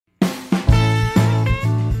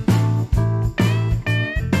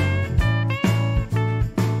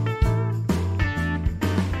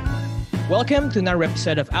Welcome to another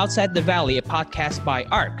episode of Outside the Valley, a podcast by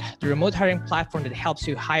ARC, the remote hiring platform that helps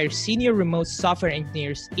you hire senior remote software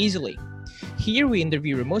engineers easily. Here we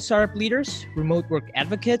interview remote startup leaders, remote work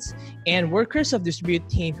advocates, and workers of distributed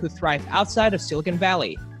teams who thrive outside of Silicon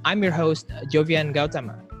Valley. I'm your host, Jovian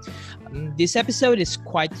Gautama. This episode is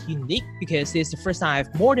quite unique because this is the first time I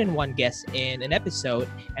have more than one guest in an episode,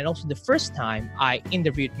 and also the first time I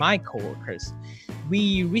interviewed my coworkers.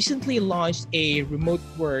 We recently launched a remote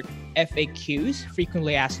work FAQs,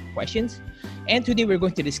 frequently asked questions, and today we're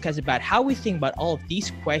going to discuss about how we think about all of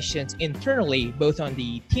these questions internally, both on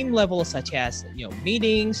the team level, such as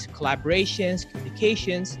meetings, collaborations,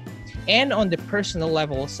 communications, and on the personal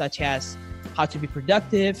level, such as how to be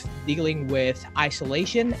productive, dealing with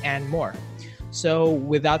isolation, and more. So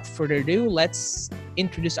without further ado, let's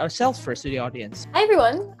introduce ourselves first to the audience. Hi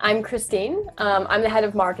everyone, I'm Christine. I'm the head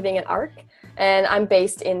of marketing at ARC, and I'm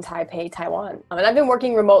based in Taipei, Taiwan. And I've been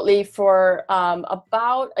working remotely for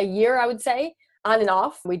about a year, I would say, on and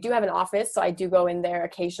off. We do have an office, so I do go in there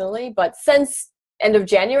occasionally, but since end of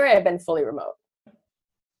January, I've been fully remote.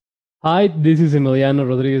 Hi, this is Emiliano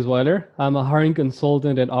Rodriguez-Wyler. I'm a hiring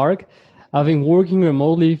consultant at ARC. I've been working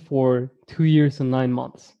remotely for 2 years and 9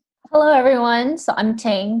 months. Hello, everyone. So I'm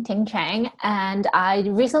Ting Chang, and I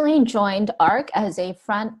recently joined ARC as a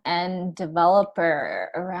front-end developer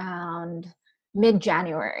around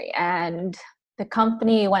mid-January, and the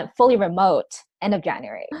company went fully remote end of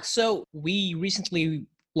January. So we recently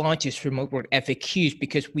launched this remote work FAQs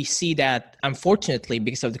because we see that, unfortunately,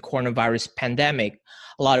 because of the coronavirus pandemic,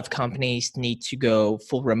 a lot of companies need to go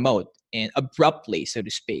full remote and abruptly, so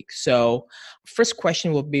to speak. So first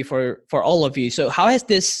question will be for all of you. So how has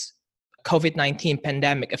this COVID-19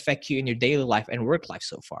 pandemic affect you in your daily life and work life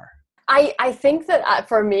so far? I think that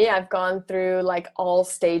for me, I've gone through like all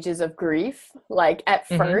stages of grief. Like at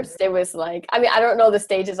first it was like, I don't know the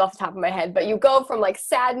stages off the top of my head, but you go from like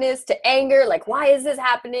sadness to anger, like why is this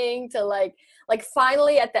happening, to like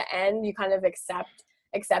finally at the end you kind of accept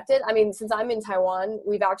it. Since I'm in Taiwan,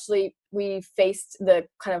 we faced the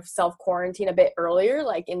kind of self-quarantine a bit earlier,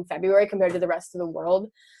 like in February compared to the rest of the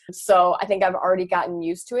world. So I think I've already gotten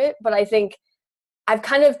used to it, but I think I've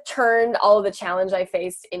kind of turned all of the challenge I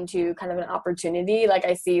faced into kind of an opportunity. Like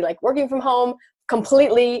I see like working from home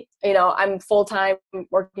completely, I'm full-time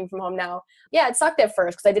working from home now. Yeah, it sucked at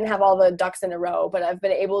first because I didn't have all the ducks in a row, but I've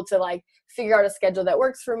been able to like figure out a schedule that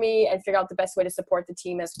works for me and figure out the best way to support the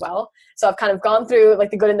team as well. So I've kind of gone through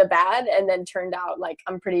like the good and the bad, and then turned out like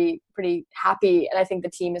I'm pretty happy. And I think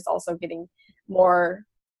the team is also getting more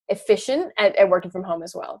efficient at working from home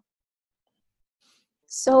as well.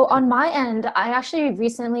 So on my end, I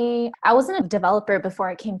wasn't a developer before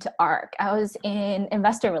I came to ARC. I was in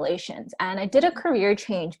investor relations, and I did a career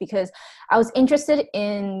change because I was interested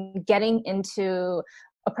in getting into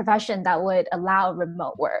a profession that would allow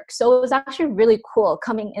remote work. So it was actually really cool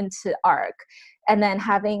coming into ARC and then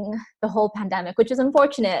having the whole pandemic, which is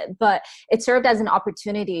unfortunate, but it served as an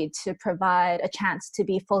opportunity to provide a chance to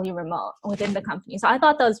be fully remote within the company. So I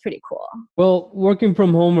thought that was pretty cool. Well, working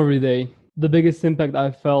from home every day, the biggest impact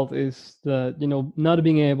I've felt is the, not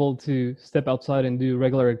being able to step outside and do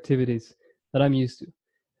regular activities that I'm used to.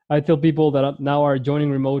 I tell people that now are joining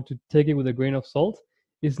remote to take it with a grain of salt.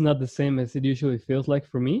 It's not the same as it usually feels like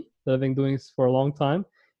for me, that I've been doing this for a long time.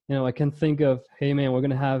 I can think of, hey man, we're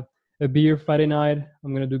going to have a beer Friday night.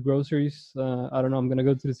 I'm going to do groceries. I don't know, I'm going to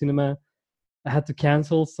go to the cinema. I had to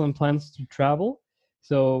cancel some plans to travel.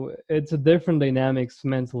 So it's a different dynamics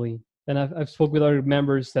mentally. And I've spoken with other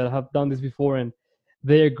members that have done this before, and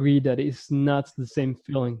they agree that it's not the same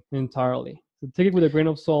feeling entirely. So take it with a grain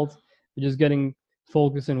of salt. You're just getting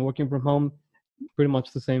focused and working from home, pretty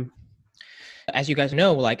much the same. As you guys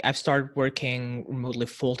know, like I've started working remotely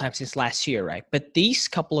full-time since last year, right? But these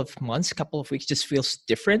couple of weeks just feels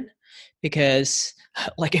different because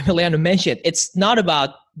like Emiliano mentioned, it's not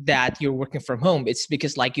about that you're working from home. It's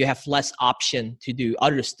because like you have less option to do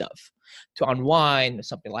other stuff, to unwind or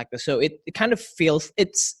something like that. So it kind of feels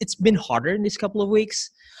it's been harder in these couple of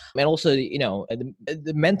weeks. And also,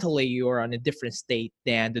 mentally you're on a different state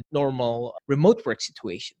than the normal remote work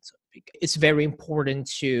situation. So it's very important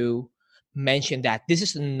to mention that this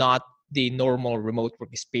is not the normal remote work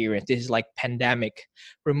experience. This is like pandemic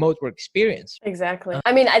remote work experience. Exactly.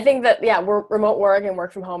 I think that, remote work and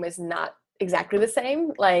work from home is not exactly the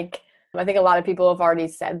same. Like, I think a lot of people have already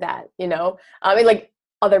said that, like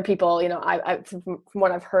other people, I from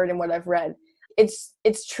what I've heard and what I've read,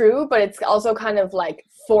 it's true, but it's also kind of like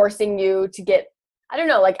forcing you to get,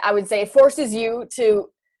 I would say it forces you to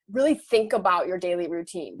really think about your daily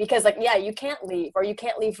routine, because you can't leave, or you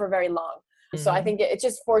can't leave for very long. So I think it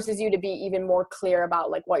just forces you to be even more clear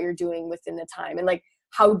about like what you're doing within the time, and like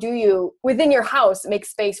how do you within your house make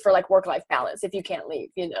space for like work-life balance if you can't leave,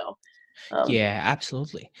 Yeah,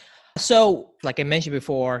 absolutely. So like I mentioned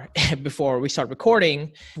before, before we start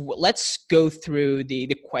recording, let's go through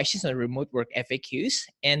the questions on remote work FAQs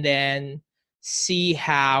and then see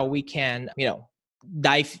how we can,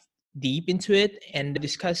 dive deep into it and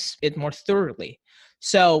discuss it more thoroughly.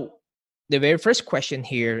 So the very first question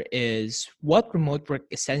here is, what remote work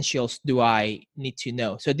essentials do I need to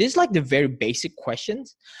know? So this is like the very basic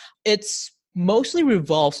questions. It's mostly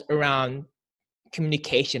revolves around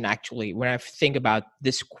communication, actually, when I think about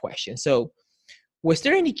this question. So was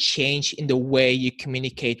there any change in the way you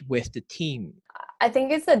communicate with the team? I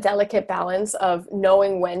think it's a delicate balance of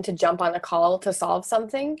knowing when to jump on a call to solve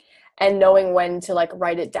something and knowing when to like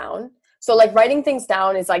write it down. So like writing things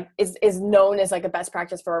down is like is known as like a best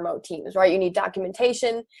practice for remote teams, right? You need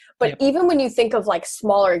documentation. But even when you think of like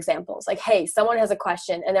smaller examples, like, hey, someone has a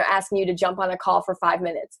question and they're asking you to jump on a call for 5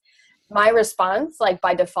 minutes. My response, like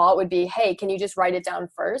by default, would be, hey, can you just write it down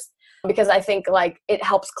first? Because I think like it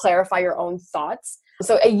helps clarify your own thoughts.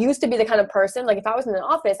 So I used to be the kind of person, like if I was in an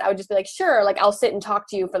office, I would just be like, sure, like I'll sit and talk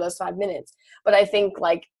to you for those 5 minutes. But I think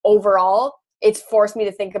like overall, it's forced me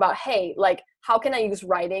to think about, hey, like how can I use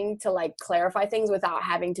writing to like clarify things without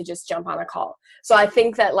having to just jump on a call? So I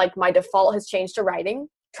think that like my default has changed to writing.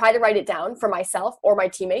 Try to write it down for myself or my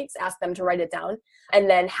teammates, ask them to write it down, and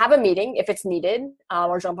then have a meeting if it's needed,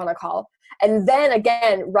 or jump on a call. And then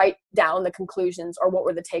again, write down the conclusions or what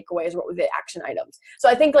were the takeaways, what were the action items. So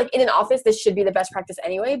I think like in an office, this should be the best practice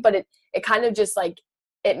anyway, but it kind of just like,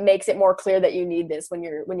 it makes it more clear that you need this when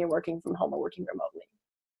you're working from home or working remotely.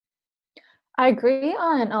 I agree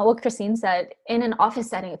on what Christine said. In an office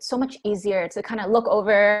setting, it's so much easier to kind of look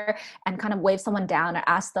over and kind of wave someone down or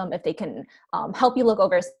ask them if they can help you look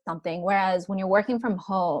over something. Whereas when you're working from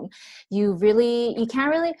home, you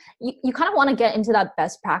kind of want to get into that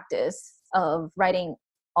best practice of writing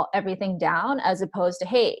everything down as opposed to,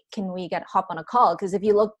 hey, can we hop on a call? Because if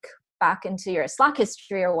you look back into your Slack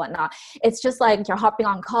history or whatnot, it's just like you're hopping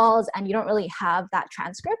on calls and you don't really have that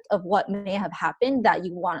transcript of what may have happened that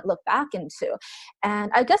you want to look back into. And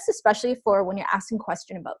I guess especially for when you're asking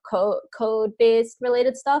questions about code-based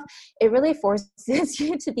related stuff, it really forces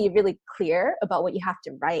you to be really clear about what you have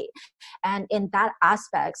to write. And in that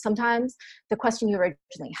aspect, sometimes the question you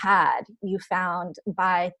originally had, you found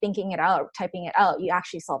by thinking it out, typing it out, you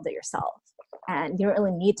actually solved it yourself. And you don't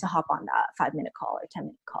really need to hop on that 5-minute call or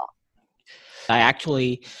 10-minute call. I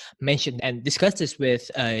actually mentioned and discussed this with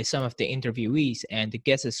some of the interviewees and the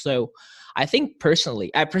guests. So I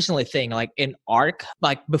personally think like in ARC,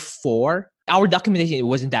 like before, our documentation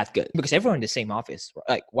wasn't that good because everyone in the same office,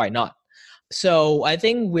 like why not? So I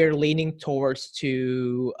think we're leaning towards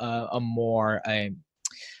to a more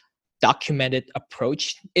documented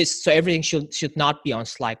approach. So everything should not be on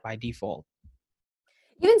Slack by default.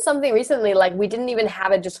 Even something recently, like we didn't even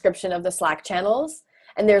have a description of the Slack channels.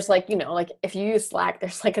 And there's like, like if you use Slack,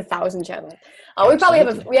 there's like 1,000 channels. We probably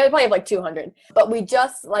have like 200, but we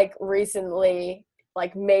just like recently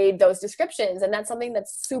like made those descriptions. And that's something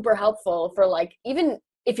that's super helpful for like, even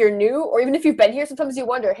if you're new or even if you've been here, sometimes you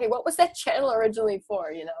wonder, hey, what was that channel originally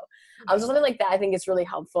for? So something like that, I think is really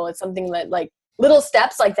helpful. It's something that like little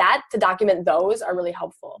steps like that to document those are really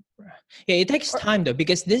helpful. Yeah, it takes time though,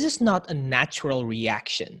 because this is not a natural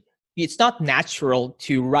reaction. It's not natural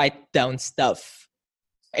to write down stuff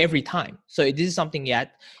every time. So this is something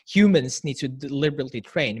that humans need to deliberately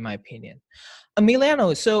train, in my opinion.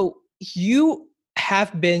 Emiliano, so you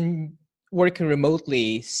have been working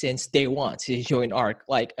remotely since day one, since you joined ARC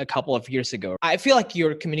like a couple of years ago. I feel like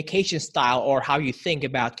your communication style or how you think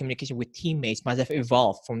about communication with teammates must have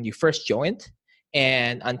evolved from you first joined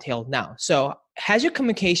and until now. So has your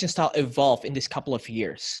communication style evolved in this couple of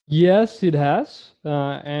years? Yes, it has.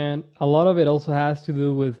 And a lot of it also has to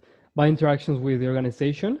do with my interactions with the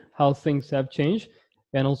organization, how things have changed,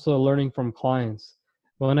 and also learning from clients.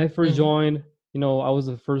 When I first joined, I was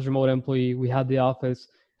the first remote employee. We had the office.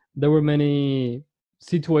 There were many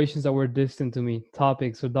situations that were distant to me,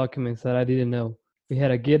 topics or documents that I didn't know. We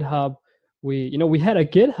had a GitHub. We had a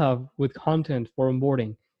GitHub with content for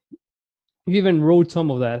onboarding. We even wrote some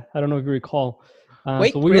of that. I don't know if you recall.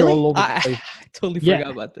 Wait, so we really? were all over the place. I totally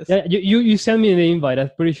forgot about this. Yeah, you sent me the invite.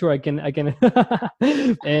 I'm pretty sure I can.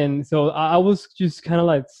 And so I was just kind of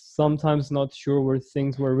like sometimes not sure where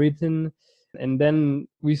things were written. And then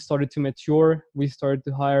we started to mature. We started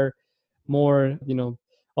to hire more,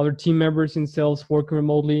 other team members in sales working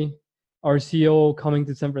remotely. Our CEO coming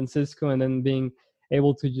to San Francisco and then being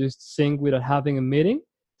able to just sync without having a meeting.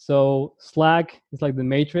 So Slack is like the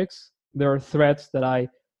matrix. there are threads that I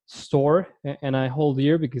store and I hold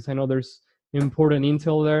dear because I know there's important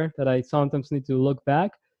intel there that I sometimes need to look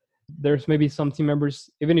back. There's maybe some team members,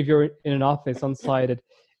 even if you're in an office on site, that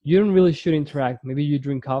you don't really should interact. Maybe you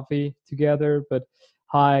drink coffee together, but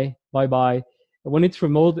hi, bye. When it's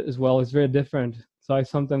remote as well, it's very different. So I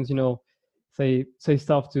sometimes, say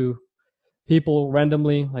stuff to people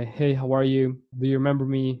randomly, like, hey, how are you? Do you remember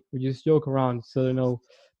me? We just joke around. So,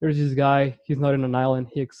 there's this guy, he's not in an island,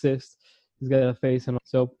 he exists. He's got a face. And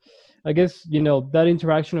so I guess, that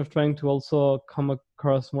interaction of trying to also come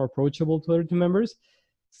across more approachable to other team members,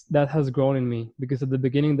 that has grown in me, because at the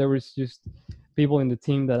beginning there was just people in the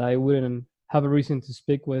team that I wouldn't have a reason to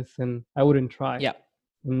speak with and I wouldn't try. Yeah.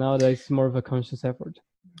 And now that it's more of a conscious effort.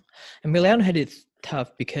 Emiliano had it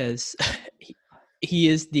tough because he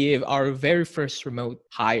is our very first remote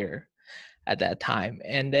hire at that time.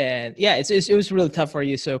 And then, it was really tough for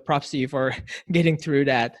you. So props to you for getting through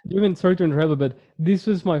that. Even sorry to interrupt, but this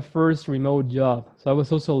was my first remote job. So I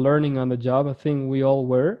was also learning on the job. I think we all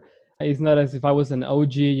were. It's not as if I was an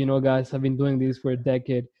OG, guys, I've been doing this for a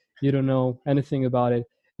decade. You don't know anything about it.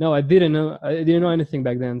 No, I didn't know anything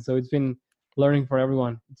back then. So it's been learning for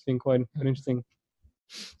everyone. It's been quite interesting.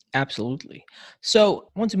 Absolutely. So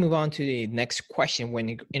I want to move on to the next question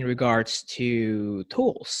in regards to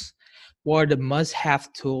tools. What are the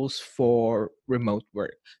must-have tools for remote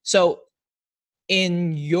work? So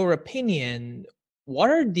in your opinion, what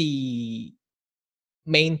are the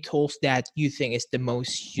main tools that you think is the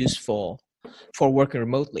most useful for working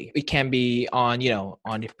remotely? It can be on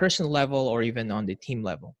the personal level or even on the team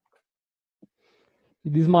level.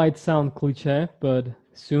 This might sound cliche, but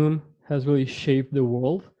Zoom has really shaped the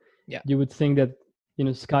world. Yeah. You would think that,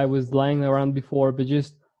 Sky was lying around before, but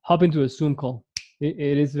just hop into a Zoom call.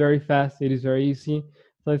 It is very fast. It is very easy.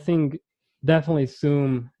 So I think definitely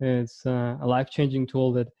Zoom is a life-changing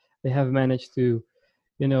tool that they have managed to,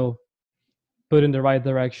 put in the right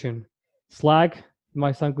direction. Slack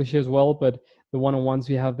might sound cliche as well, but the one-on-ones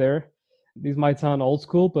we have there, these might sound old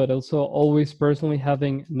school, but also always personally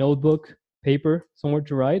having notebook, paper, somewhere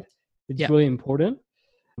to write. It's really important,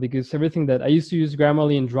 because everything that I used to use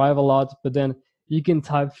Grammarly and Drive a lot, but then you can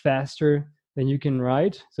type faster than you can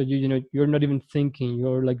write. So you're not even thinking,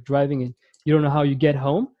 you're like driving it. You don't know how you get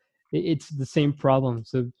home. It's the same problem.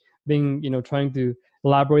 So being, trying to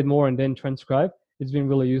elaborate more and then transcribe, it's been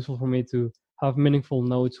really useful for me to have meaningful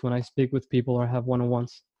notes when I speak with people or have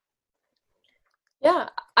one-on-ones. Yeah,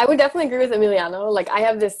 I would definitely agree with Emiliano. Like, I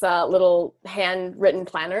have this little handwritten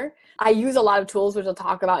planner. I use a lot of tools, which I'll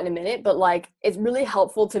talk about in a minute, but like, it's really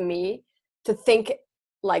helpful to me to think,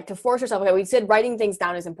 like, to force yourself. Okay, we said writing things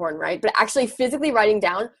down is important, right? But actually physically writing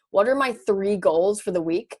down, what are my 3 goals for the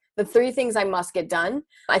week? The 3 things I must get done,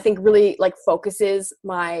 I think really like focuses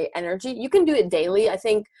my energy. You can do it daily. I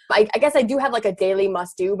think, I guess I do have like a daily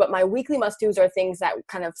must do, but my weekly must do's are things that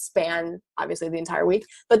kind of span obviously the entire week,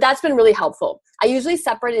 but that's been really helpful. I usually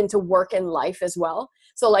separate it into work and life as well.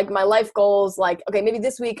 So like my life goals, like, okay, maybe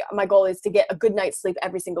this week my goal is to get a good night's sleep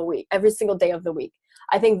every single day of the week.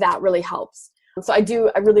 I think that really helps. So I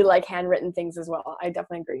really like handwritten things as well. I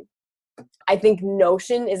definitely agree. I think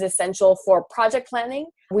Notion is essential for project planning.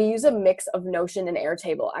 We use a mix of Notion and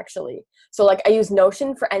Airtable, actually. So like I use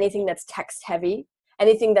Notion for anything that's text heavy,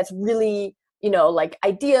 anything that's really, like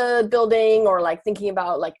idea building or like thinking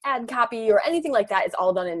about like ad copy or anything like that is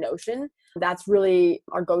all done in Notion. That's really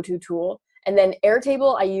our go-to tool. And then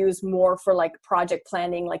Airtable, I use more for like project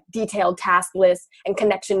planning, like detailed task lists and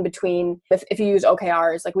connection between, if you use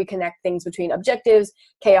OKRs, like we connect things between objectives,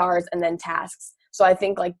 KRs, and then tasks. So I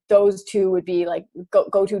think like those 2 would be like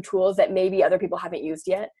go-to tools that maybe other people haven't used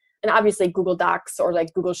yet. And obviously Google Docs or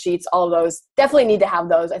like Google Sheets, all of those definitely need to have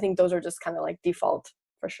those. I think those are just kind of like default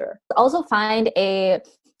for sure. Also find a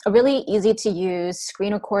really easy to use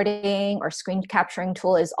screen recording or screen capturing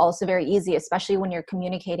tool is also very easy, especially when you're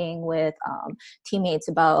communicating with teammates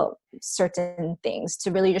about certain things,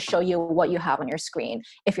 to really just show you what you have on your screen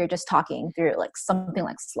if you're just talking through like something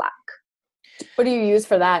like Slack. What do you use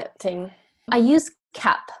for that, Ting? I use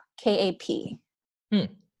CAP, K-A-P.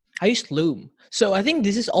 I use Loom. So I think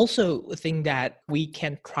this is also a thing that we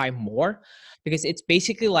can try more, because it's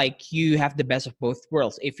basically like you have the best of both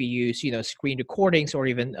worlds if you use, screen recordings or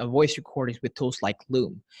even voice recordings with tools like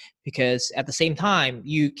Loom. Because at the same time,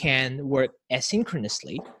 you can work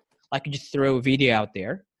asynchronously, like you just throw a video out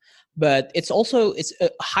there. But it's a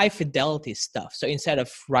high fidelity stuff. So instead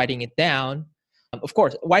of writing it down, of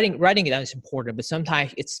course, writing it down is important, but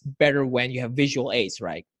sometimes it's better when you have visual aids,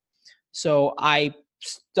 right? So I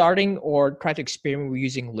starting or try to experiment with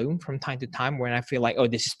using Loom from time to time when I feel like, oh,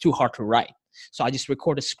 this is too hard to write. So I just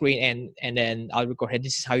record a screen and then I'll record, hey,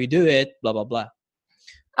 this is how you do it, blah, blah, blah.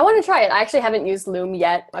 I want to try it. I actually haven't used Loom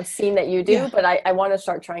yet. I've seen that you do, but I want to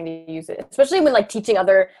start trying to use it, especially when like teaching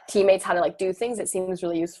other teammates how to like do things. It seems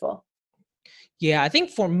really useful. Yeah, I think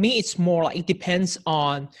for me, it's more like it depends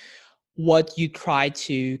on what you try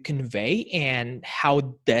to convey and how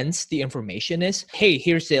dense the information is. Hey,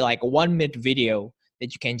 here's a like 1 minute video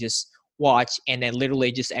that you can just watch and then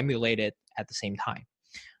literally just emulate it at the same time.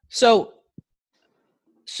 So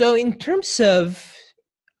in terms of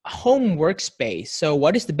home workspace, so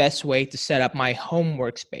what is the best way to set up my home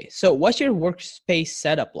workspace? So what's your workspace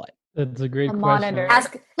setup like? That's a great question. Monitor.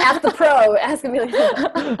 Ask the pro. Ask Emiliano.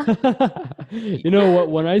 You know what?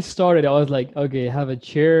 When I started, I was like, okay, I have a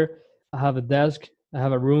chair, I have a desk, I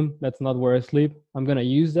have a room. That's not where I sleep. I'm gonna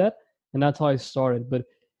use that, and that's how I started. But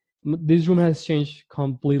this room has changed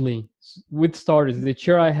completely. With starters, the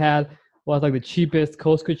chair I had was like the cheapest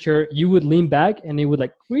Costco chair. You would lean back and it would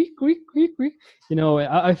like creak, creak, creak, creak. You know,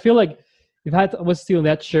 I feel like if I was still in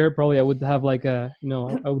that chair, probably I would have like I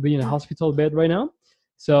would be in a hospital bed right now.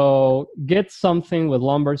 So get something with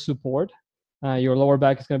lumbar support. Your lower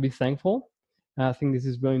back is going to be thankful. I think this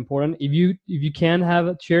is very important. If you can have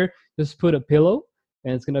a chair, just put a pillow,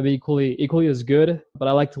 and it's going to be equally as good. But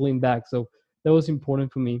I like to lean back, so that was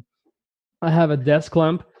important for me. I have a desk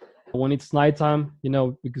lamp when it's nighttime,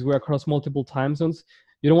 because we're across multiple time zones.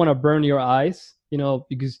 You don't want to burn your eyes,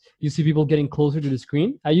 because you see people getting closer to the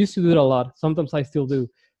screen. I used to do it a lot. Sometimes I still do.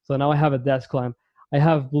 So now I have a desk lamp. I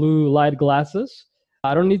have blue light glasses.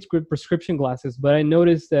 I don't need prescription glasses, but I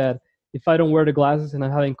noticed that if I don't wear the glasses and I'm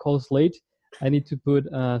having calls late, I need to put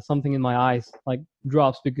something in my eyes, like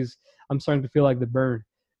drops, because I'm starting to feel like the burn.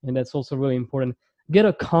 And that's also really important. Get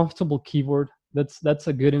a comfortable keyboard. That's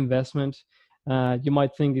a good investment. You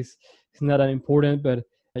might think it's not that important, but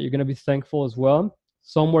you're going to be thankful as well.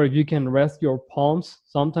 Somewhere you can rest your palms,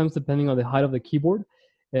 sometimes depending on the height of the keyboard.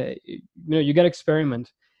 You got to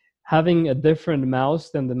experiment. Having a different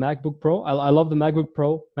mouse than the MacBook Pro. I love the MacBook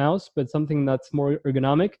Pro mouse, but something that's more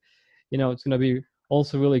ergonomic, it's going to be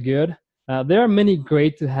also really good. There are many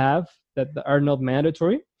great to have that are not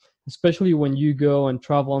mandatory, especially when you go and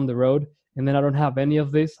travel on the road. And then I don't have any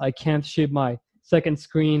of this. I can't ship my second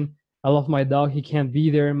screen. I love my dog. He can't be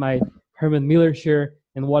there. My Herman Miller chair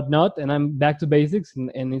and whatnot. And I'm back to basics.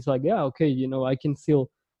 And it's like, yeah, okay, I can still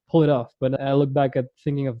pull it off. But I look back at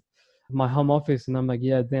thinking of my home office and I'm like,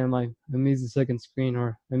 yeah, damn, I miss the second screen,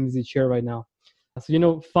 or I miss the chair right now.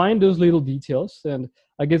 So, find those little details. And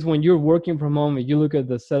I guess when you're working from home and you look at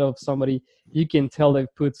the setup of somebody, you can tell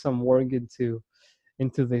they've put some work into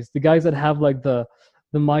this. The guys that have like the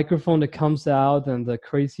microphone that comes out and the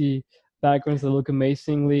crazy backgrounds that look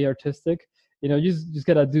amazingly artistic, you just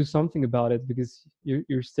gotta do something about it, because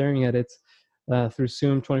you're staring at it through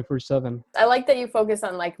Zoom 24/7. I like that you focus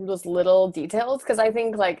on like those little details, because I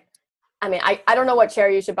think I don't know what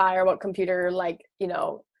chair you should buy or what computer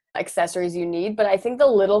accessories you need, but I think the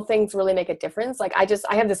little things really make a difference. Like I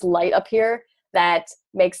have this light up here that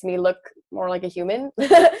makes me look more like a human.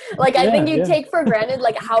 I think you take for granted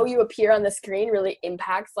like how you appear on the screen really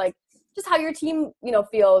impacts like just how your team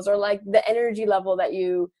feels, or like the energy level that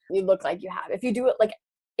you look like you have. If you do it like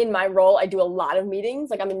in my role, I do a lot of meetings,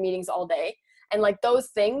 like I'm in meetings all day, and like those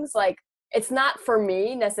things, like it's not for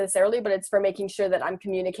me necessarily, but it's for making sure that I'm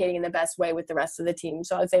communicating in the best way with the rest of the team.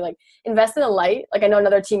 So I would say like invest in a light. Like I know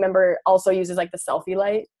another team member also uses like the selfie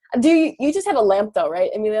light. Do you just have a lamp though, right,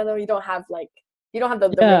 Emiliano? You don't have the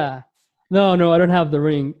yeah. ring. No, I don't have the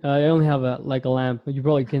ring. I only have a lamp. You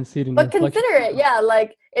probably can see it in But the reflection. consider it, yeah.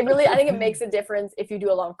 Like it really, I think it makes a difference if you do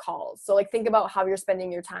a lot of calls. So like think about how you're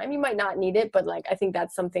spending your time. You might not need it, but like I think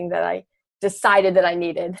that's something that I decided that I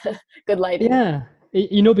needed. Good lighting. Yeah.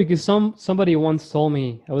 Because somebody once told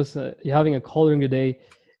me, I was having a call during the day,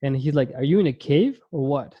 and he's like, "Are you in a cave or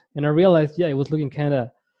what?" And I realized, yeah, it was looking kind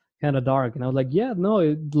of dark, and I was like, "Yeah,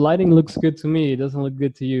 no, lighting looks good to me. It doesn't look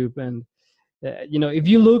good to you." And if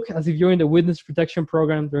you look as if you're in the witness protection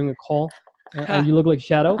program during a call, and you look like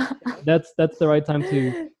shadow, that's the right time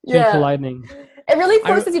to change the lighting. It really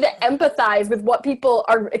forces you to empathize with what people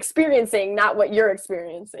are experiencing, not what you're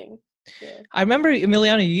experiencing. Yeah. I remember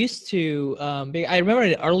Emiliano used to. I remember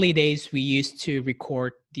in the early days we used to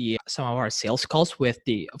record some of our sales calls with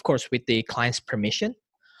the client's permission.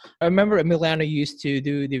 I remember Emiliano used to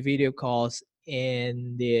do the video calls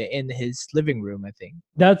in his living room. I think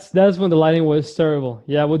that's when the lighting was terrible.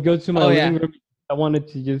 Yeah, I would go to my living room. I wanted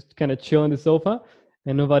to just kind of chill on the sofa,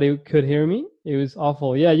 and nobody could hear me. It was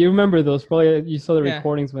awful. Yeah, you remember those? Probably you saw the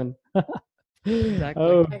recordings when.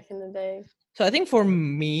 Exactly. Back in the day. So I think for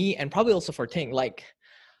me, and probably also for Ting, like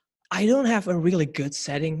I don't have a really good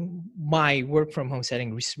setting my work from home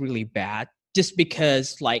setting is really bad just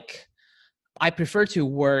because like I prefer to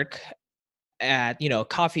work at,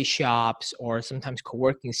 coffee shops or sometimes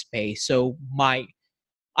co-working space. So I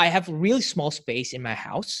have a really small space in my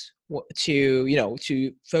house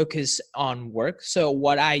to focus on work. So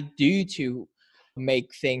what I do to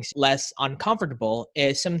make things less uncomfortable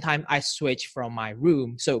is sometimes I switch from my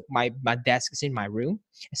room. So my desk is in my room.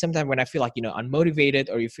 And sometimes when I feel like, unmotivated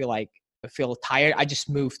or I feel tired, I just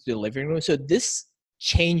move to the living room. So this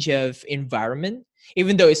change of environment,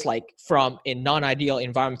 even though it's like from a non-ideal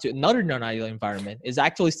environment to another non-ideal environment, is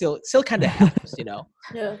actually still kind of helps,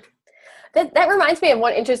 Yeah. That reminds me of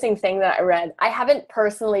one interesting thing that I read. I haven't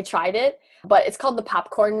personally tried it, but it's called the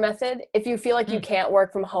popcorn method. If you feel like you can't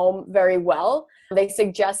work from home very well, they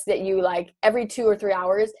suggest that you like every 2 or 3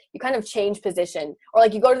 hours, you kind of change position, or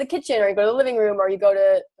like you go to the kitchen or you go to the living room or don't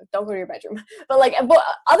go to your bedroom. But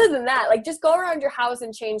other than that, like just go around your house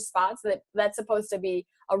and change spots. That's supposed to be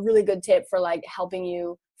a really good tip for like helping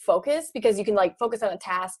you focus, because you can like focus on a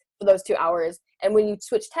task for those 2 hours. And when you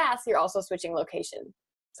switch tasks, you're also switching location.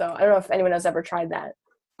 So I don't know if anyone has ever tried that.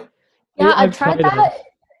 Yeah, I've tried that.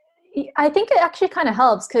 I think it actually kind of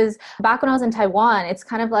helps because back when I was in Taiwan, it's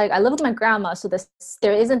kind of like I live with my grandma, so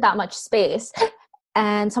there isn't that much space.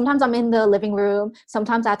 And sometimes I'm in the living room.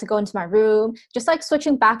 Sometimes I have to go into my room. Just like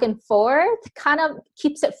switching back and forth kind of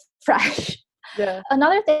keeps it fresh. Yeah.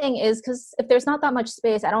 Another thing is because if there's not that much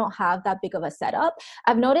space, I don't have that big of a setup.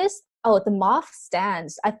 I've noticed, the moth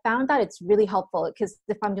stands. I found that it's really helpful because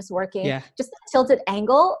if I'm just working, just the tilted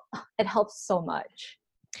angle, it helps so much.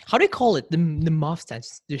 How do you call it? The moth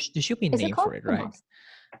stands. There should be a name for it, right? Moth?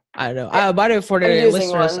 I don't know. By the way, for the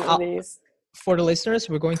listeners,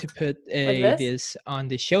 we're going to put this on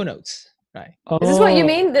the show notes. Right. Is this what you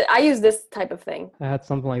mean? I use this type of thing. I had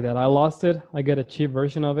something like that. I lost it. I get a cheap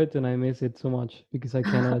version of it and I miss it so much because I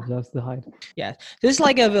cannot adjust the height. Yeah. This is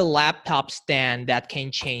like a laptop stand that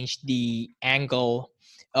can change the angle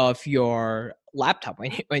of your laptop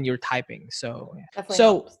when you're typing. So,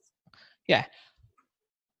 helps. Yeah.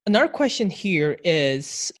 Another question here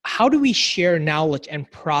is, how do we share knowledge and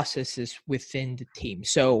processes within the team?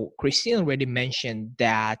 So Christine already mentioned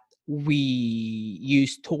that we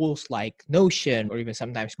use tools like Notion or even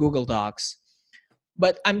sometimes Google Docs.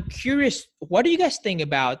 But I'm curious, what do you guys think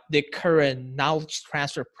about the current knowledge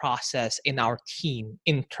transfer process in our team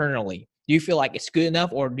internally? Do you feel like it's good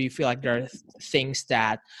enough, or do you feel like there are things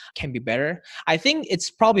that can be better? I think it's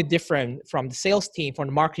probably different from the sales team, from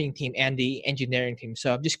the marketing team, and the engineering team.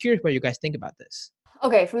 So I'm just curious what you guys think about this.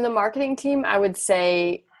 Okay, from the marketing team, I would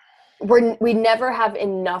say we never have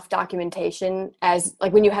enough documentation. As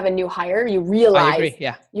like when you have a new hire, you realize, I agree,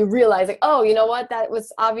 yeah. You realize like, oh, you know what, that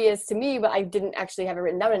was obvious to me, but I didn't actually have it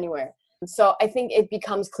written down anywhere. So I think it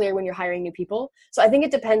becomes clear when you're hiring new people. So I think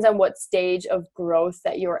it depends on what stage of growth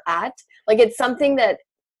that you're at. Like it's something that,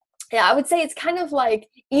 I would say it's kind of like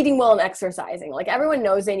eating well and exercising. Like everyone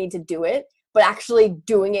knows they need to do it, but actually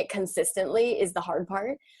doing it consistently is the hard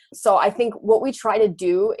part. So I think what we try to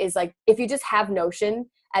do is like, if you just have Notion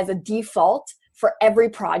as a default for every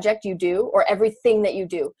project you do or everything that you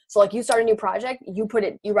do. So like you start a new project, you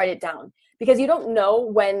write it down, because you don't know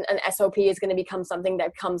when an SOP is going to become something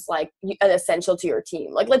that becomes like an essential to your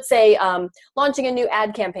team. Like let's say launching a new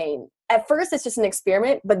ad campaign. At first it's just an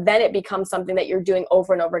experiment, but then it becomes something that you're doing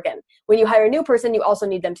over and over again. When you hire a new person, you also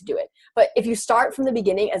need them to do it. But if you start from the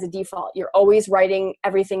beginning as a default, you're always writing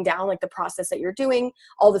everything down, like the process that you're doing,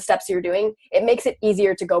 all the steps you're doing, it makes it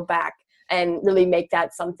easier to go back and really make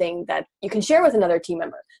that something that you can share with another team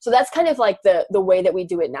member. So that's kind of like the way that we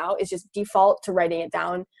do it now, is just default to writing it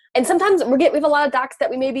down. And sometimes we have a lot of docs that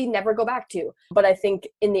we maybe never go back to. But I think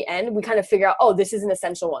in the end, we kind of figure out, oh, this is an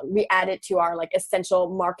essential one. We add it to our like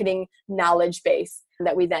essential marketing knowledge base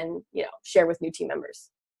that we then, share with new team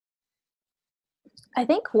members. I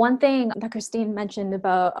think one thing that Christine mentioned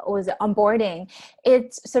about was onboarding.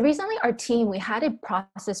 So recently our team, we had a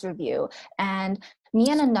process review, and me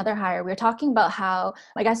and another hire, we were talking about how,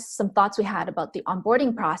 I guess, some thoughts we had about the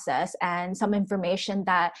onboarding process and some information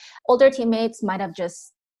that older teammates might have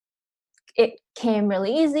it came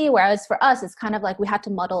really easy. Whereas for us, it's kind of like we had to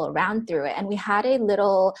muddle around through it. And we had a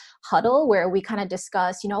little huddle where we kind of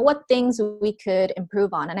discussed, what things we could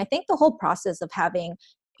improve on. And I think the whole process of having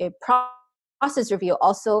a process review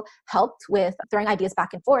also helped with throwing ideas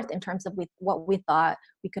back and forth in terms of what we thought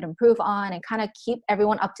we could improve on, and kind of keep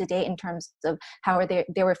everyone up to date in terms of how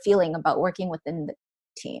they were feeling about working within the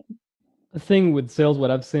team. The thing with sales,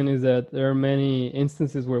 what I've seen is that there are many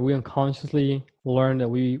instances where we unconsciously learned that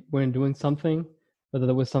we weren't doing something, but that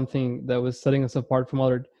there was something that was setting us apart from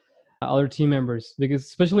other team members. Because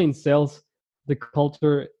especially in sales, the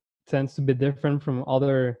culture tends to be different from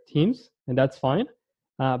other teams, and that's fine.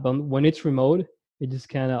 But when it's remote, it just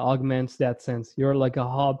kind of augments that sense. You're like a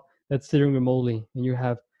hub that's sitting remotely, and you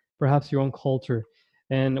have perhaps your own culture.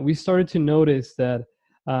 And we started to notice that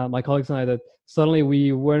my colleagues and I, that suddenly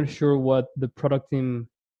we weren't sure what the product team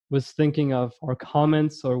was thinking of our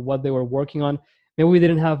comments or what they were working on. Maybe we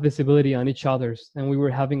didn't have visibility on each other's, and we were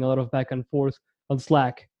having a lot of back and forth on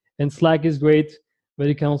Slack. And Slack is great, but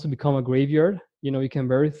it can also become a graveyard. You can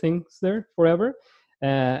bury things there forever.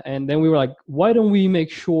 And then we were like, why don't we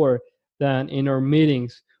make sure that in our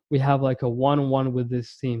meetings we have like a one-on-one with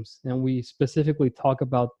these teams, and we specifically talk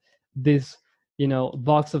about this,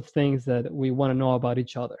 box of things that we want to know about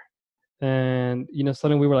each other. And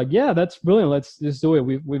suddenly we were like, yeah, that's brilliant, let's just do it.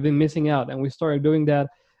 We've been missing out, and we started doing that,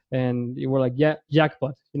 and we're like, yeah,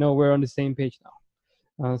 jackpot, we're on the same page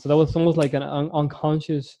now. So that was almost like an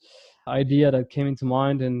unconscious idea that came into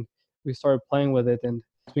mind, and we started playing with it, and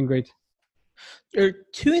it's been great. There are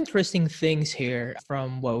two interesting things here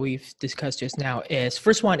from what we've discussed just now.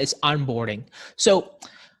 First one is onboarding. So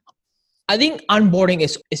I think onboarding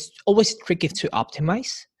is always tricky to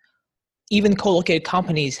optimize. Even co-located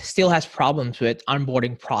companies still has problems with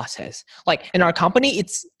onboarding process. Like in our company,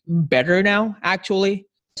 it's better now, actually.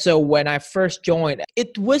 So when I first joined,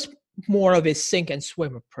 it was more of a sink and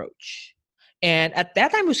swim approach. And at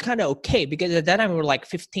that time, it was kind of okay, because at that time, we were like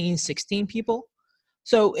 15, 16 people.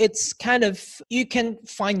 So it's kind of, you can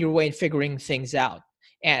find your way in figuring things out.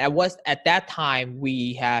 And at that time,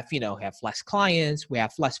 we have less clients, we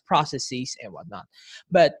have less processes and whatnot.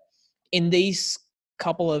 But in these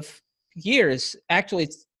couple of years, actually,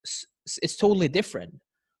 it's totally different.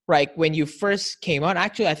 Right? When you first came on,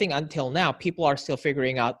 actually, I think until now, people are still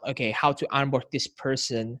figuring out, okay, how to onboard this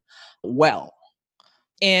person well.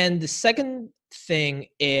 And the second thing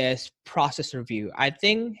is process review. I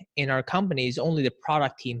think in our companies, only the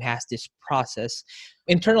product team has this process,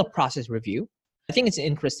 internal process review. I think it's an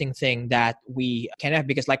interesting thing that we can have,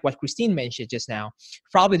 because like what Christine mentioned just now,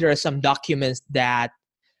 probably there are some documents that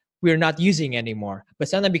we're not using anymore. But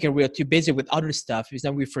sometimes because we're too busy with other stuff,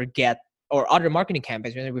 then we forget, or other marketing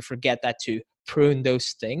campaigns, we forget that to prune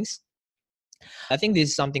those things. I think this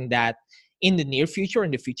is something that in the near future,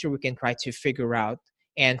 in the future, we can try to figure out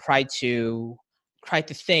and try to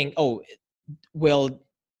think, will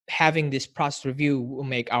having this process review will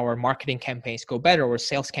make our marketing campaigns go better, or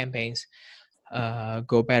sales campaigns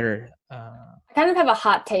go better. I kind of have a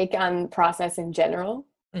hot take on process in general.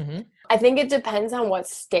 Mm-hmm. I think it depends on what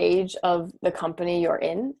stage of the company you're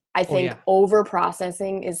in. I think over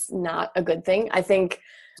processing is not a good thing. I think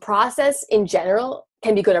process in general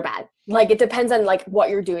can be good or bad. Like it depends on like what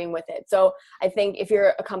you're doing with it. So I think if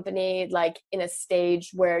you're a company like in a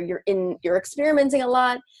stage where you're experimenting a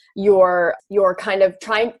lot, you're kind of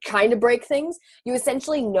trying to break things, you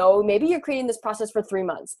essentially know maybe you're creating this process for 3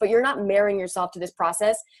 months, but you're not marrying yourself to this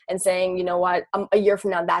process and saying, you know what, a year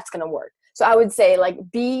from now that's going to work. So I would say like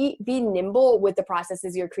be nimble with the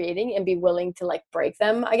processes you're creating and be willing to like break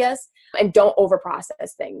them, I guess, and don't over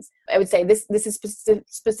process things. I would say this is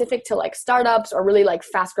specific to like startups or really like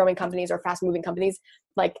fast growing companies or fast moving companies.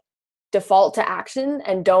 Like default to action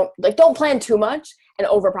and don't plan too much and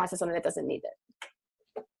over process something that doesn't need it.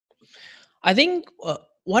 I think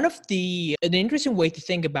one of the interesting way to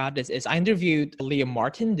think about this is I interviewed Liam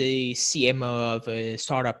Martin, the CMO of a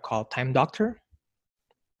startup called Time Doctor.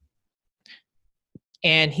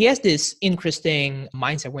 And he has this interesting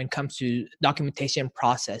mindset when it comes to documentation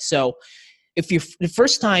process. So if the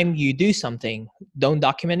first time you do something, don't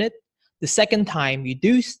document it. The second time you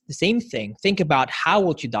do the same thing, think about how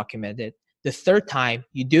would you document it. The third time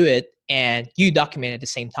you do it and you document it at the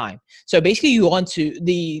same time. So basically you want to,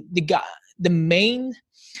 the main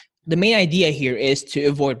idea here is to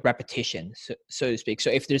avoid repetition, so to speak. So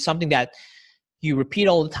if there's something that you repeat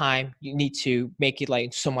all the time, you need to make it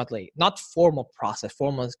like somewhat like not formal process.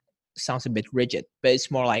 Formal sounds a bit rigid, but it's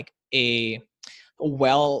more like a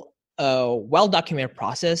well-documented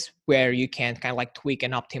process where you can kind of like tweak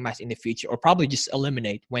and optimize in the future, or probably just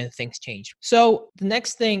eliminate when things change. So the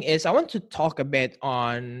next thing is I want to talk a bit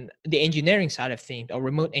on the engineering side of things, or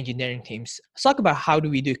remote engineering teams. Let's talk about how do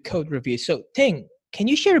we do code reviews. So Ting, can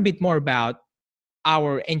you share a bit more about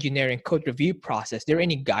our engineering code review process? Are there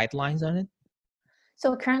any guidelines on it?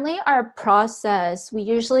 So currently our process, we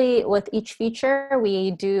usually, with each feature,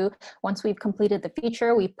 once we've completed the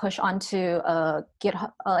feature, we push onto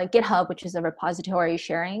GitHub, which is a repository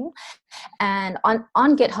sharing. And on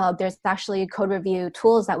GitHub, there's actually code review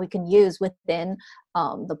tools that we can use within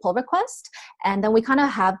the pull request. And then we kind of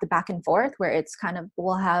have the back and forth where it's kind of,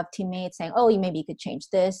 we'll have teammates saying, oh, maybe you could change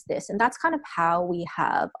this. And that's kind of how we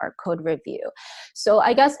have our code review. So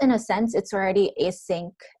I guess in a sense, it's already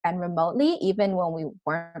async and remotely, even when we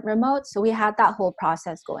weren't remote. So we had that whole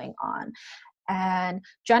process going on. And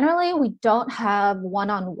generally, we don't have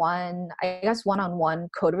one-on-one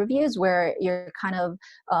code reviews where you're kind of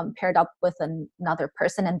paired up with another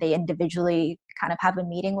person and they individually kind of have a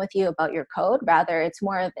meeting with you about your code. Rather, it's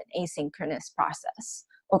more of an asynchronous process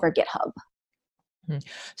over GitHub.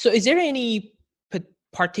 So is there any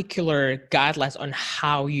particular guidelines on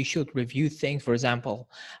how you should review things? For example,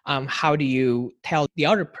 how do you tell the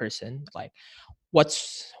other person, like,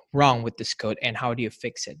 what's wrong with this code and how do you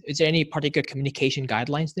fix it? Is there any particular communication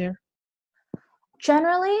guidelines there?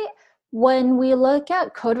 Generally, when we look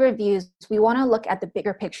at code reviews, we want to look at the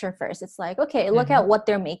bigger picture first. It's like, okay, look at what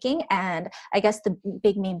they're making and I guess the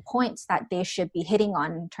big main points that they should be hitting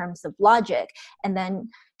on in terms of logic. And then,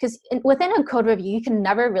 because within a code review, you can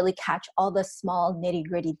never really catch all the small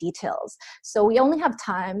nitty-gritty details. So we only have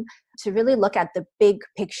time to really look at the big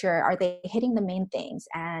picture. Are they hitting the main things?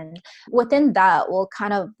 And within that, we'll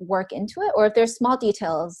kind of work into it. Or if there's small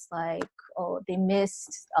details like, oh, they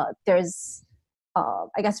missed, there's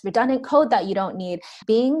I guess redundant code that you don't need.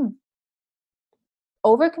 Being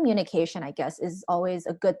over communication, I guess, is always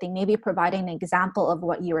a good thing. Maybe providing an example of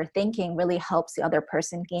what you were thinking really helps the other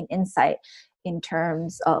person gain insight in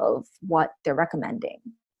terms of what they're recommending.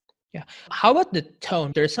 Yeah. How about the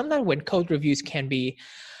tone? There's sometimes when code reviews can be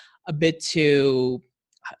a bit too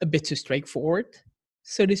straightforward,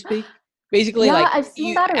 so to speak. Basically, yeah, like I've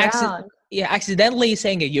seen that around. Accidentally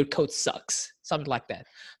saying that your code sucks, something like that.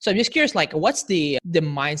 So I'm just curious, like, what's the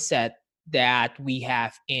mindset that we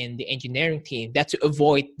have in the engineering team that to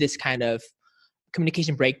avoid this kind of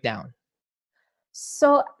communication breakdown?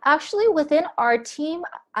 So actually within our team,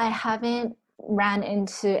 I haven't ran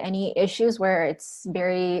into any issues where it's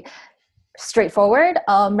very straightforward.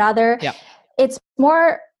 Rather,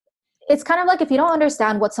 it's kind of like if you don't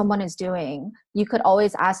understand what someone is doing, you could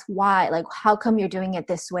always ask why, like, how come you're doing it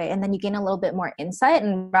this way? And then you gain a little bit more insight.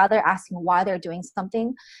 And rather asking why they're doing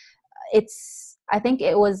something, I think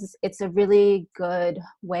it's a really good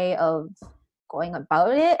way of going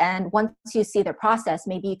about it. And once you see the process,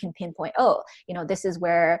 maybe you can pinpoint, this is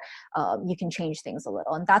where you can change things a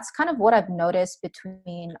little. And that's kind of what I've noticed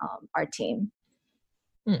between our team.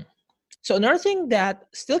 So another thing that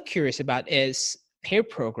still curious about is pair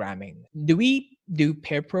programming. Do we do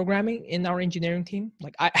pair programming in our engineering team?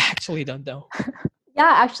 Like, I actually don't know.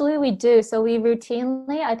 Yeah, actually we do. So we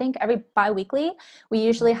routinely, I think every bi-weekly, we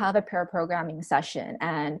usually have a pair programming session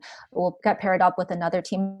and we'll get paired up with another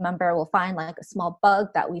team member. We'll find like a small bug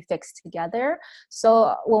that we fixed together.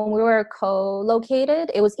 So when we were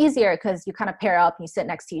co-located, it was easier because you kind of pair up and you sit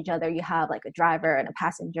next to each other. You have like a driver and a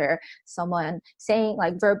passenger, someone saying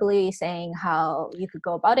like verbally saying how you could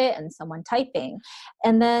go about it and someone typing.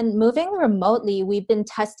 And then moving remotely, we've been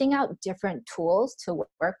testing out different tools to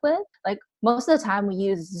work with. Like most of the time we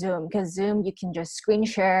use Zoom because Zoom, you can just screen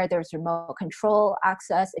share. There's remote control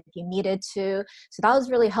access if you needed to. So that was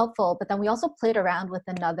really helpful. But then we also played around with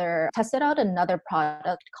tested out another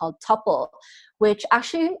product called Tuple, which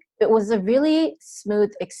actually, it was a really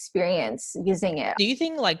smooth experience using it. Do you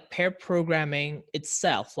think like pair programming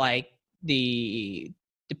itself, like the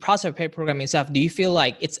process of pair programming itself, do you feel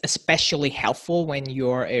like it's especially helpful when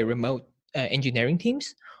you're a remote engineering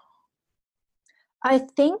teams? I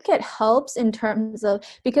think it helps in terms of,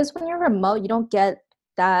 because when you're remote, you don't get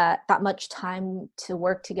that much time to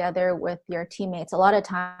work together with your teammates. A lot of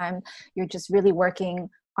time you're just really working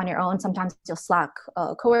on your own. Sometimes you'll Slack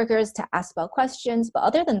coworkers to ask about questions, but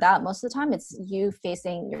other than that, most of the time it's you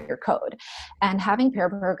facing your code. And having pair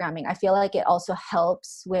programming, I feel like it also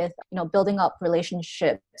helps with building up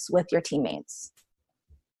relationships with your teammates.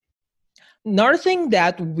 Another thing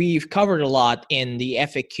that we've covered a lot in the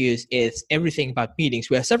FAQs is everything about meetings.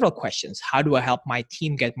 We have several questions. How do I help my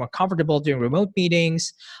team get more comfortable during remote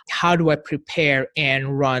meetings? How do I prepare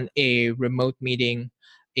and run a remote meeting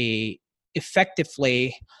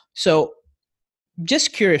effectively? So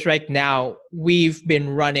just curious, right now, we've been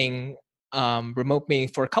running remote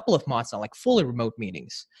meetings for a couple of months now, like fully remote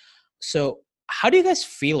meetings. So how do you guys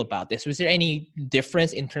feel about this? Was there any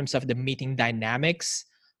difference in terms of the meeting dynamics?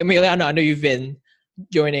 Emiliano, I know you've been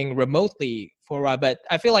joining remotely for a while, but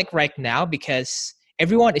I feel like right now, because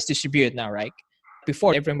everyone is distributed now, right?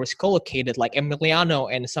 Before everyone was co-located, like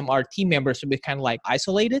Emiliano and some of our team members would be kind of like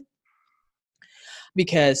isolated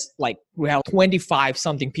because like we have 25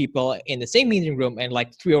 something people in the same meeting room and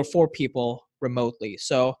like 3 or 4 people remotely.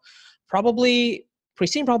 So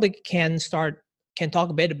Christine probably can start can talk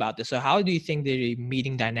a bit about this. So how do you think the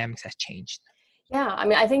meeting dynamics has changed? Yeah, I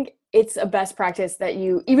mean, I think it's a best practice that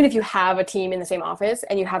you, even if you have a team in the same office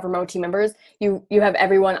and you have remote team members, you have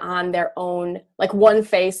everyone on their own, like one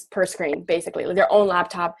face per screen, basically, like their own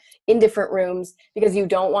laptop in different rooms, because you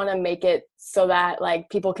don't want to make it so that like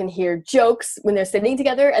people can hear jokes when they're sitting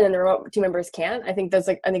together and then the remote team members can't. I think that's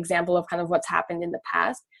like an example of kind of what's happened in the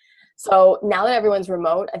past. So now that everyone's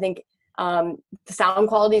remote, I think the sound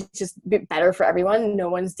quality is just a bit better for everyone. No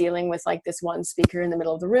one's dealing with like this one speaker in the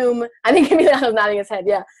middle of the room. I think Emiliano's nodding his head.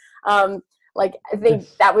 Yeah. Like I think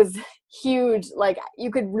that was huge. Like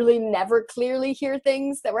you could really never clearly hear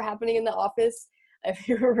things that were happening in the office if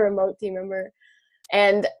you were a remote team member.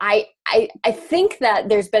 And I think that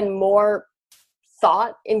there's been more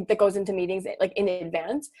thought that goes into meetings like in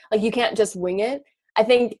advance. Like you can't just wing it. I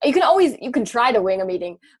think you can try to wing a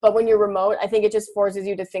meeting, but when you're remote, I think it just forces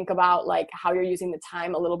you to think about like how you're using the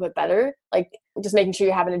time a little bit better, like just making sure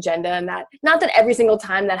you have an agenda, and that not that every single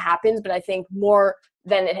time that happens, but I think more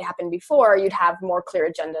than it happened before, you'd have more clear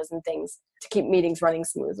agendas and things to keep meetings running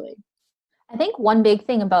smoothly. I think one big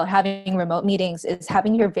thing about having remote meetings is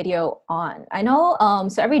having your video on. I know,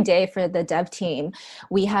 so every day for the dev team,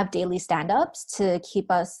 we have daily stand-ups to keep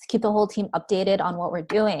the whole team updated on what we're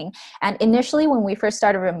doing. And initially, when we first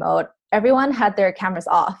started remote, everyone had their cameras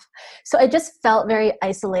off. So it just felt very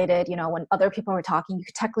isolated. You know, when other people were talking, you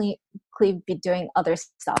could technically be doing other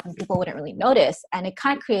stuff and people wouldn't really notice. And it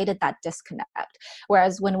kind of created that disconnect.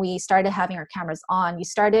 Whereas when we started having our cameras on, you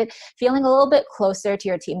started feeling a little bit closer to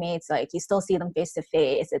your teammates. Like you still see them face to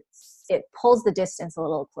face. It pulls the distance a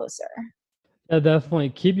little closer. Yeah, definitely.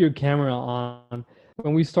 Keep your camera on.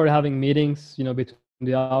 When we started having meetings, you know, between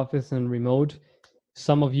the office and remote,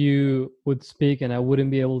 some of you would speak and I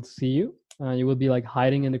wouldn't be able to see you. You would be like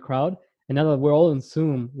hiding in the crowd. And now that we're all in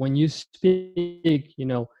Zoom, when you speak, you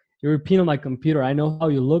know, you're repeating on my computer. I know how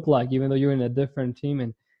you look like, even though you're in a different team,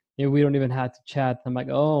 and you know, we don't even have to chat. I'm like,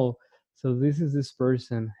 oh, so this is this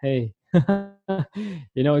person. Hey,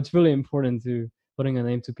 you know, it's really important to putting a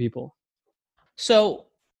name to people. So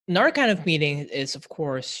another kind of meeting is, of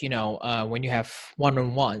course, you know, when you have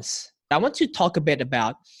one-on-ones. I want to talk a bit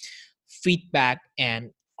about feedback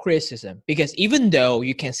and criticism, because even though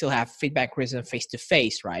you can still have feedback, criticism face to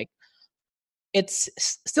face, right? It's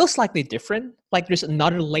still slightly different. Like there's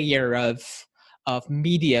another layer of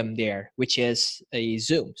medium there, which is a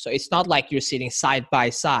Zoom. So it's not like you're sitting side by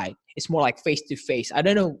side. It's more like face to face. I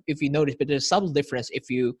don't know if you noticed, but there's a subtle difference if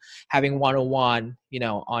you having one-on-one, you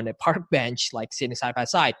know, on a park bench, like sitting side by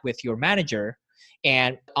side with your manager,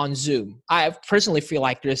 and on Zoom. I personally feel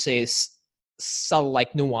like there's a subtle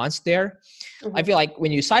like nuance there. Mm-hmm. I feel like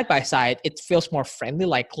when you side by side, it feels more friendly,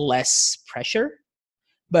 like less pressure.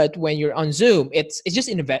 But when you're on Zoom, it's just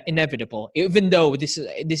inevitable. Even though this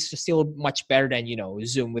is still much better than, you know,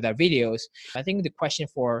 Zoom with our videos. I think the question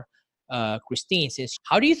for Christine is,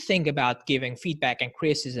 how do you think about giving feedback and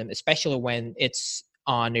criticism, especially when it's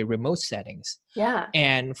on a remote settings? Yeah.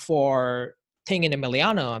 And for Ting and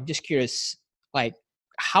Emiliano, I'm just curious, like,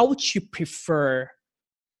 how would you prefer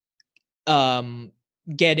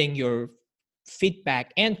getting your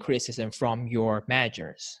feedback and criticism from your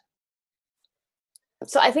managers?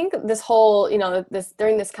 So I think this whole, you know,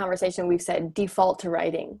 during this conversation, we've said default to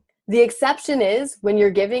writing. The exception is when you're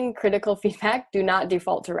giving critical feedback, do not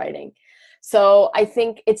default to writing. So I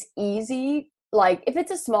think it's easy, like if it's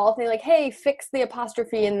a small thing, like, hey, fix the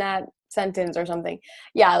apostrophe in that sentence or something.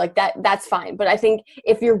 Yeah, like that's fine. But I think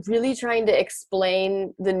if you're really trying to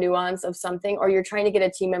explain the nuance of something, or you're trying to get a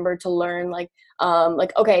team member to learn like,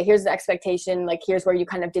 okay, here's the expectation, like here's where you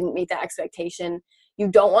kind of didn't meet that expectation. You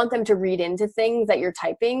don't want them to read into things that you're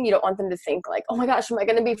typing. You don't want them to think like, oh my gosh, am I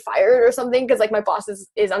going to be fired or something? Because like my boss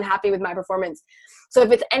is unhappy with my performance. So if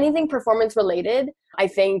it's anything performance related, I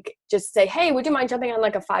think just say, hey, would you mind jumping on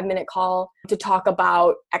like a 5-minute call to talk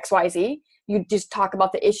about XYZ? You just talk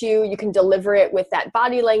about the issue. You can deliver it with that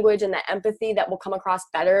body language and that empathy that will come across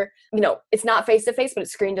better. You know, it's not face to face, but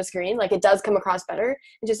it's screen to screen. Like it does come across better.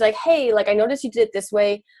 And just like, hey, like I noticed you did it this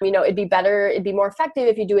way. You know, it'd be more effective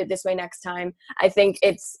if you do it this way next time. I think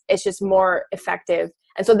it's just more effective.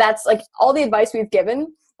 And so that's like all the advice we've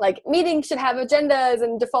given. Like meetings should have agendas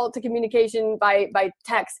and default to communication by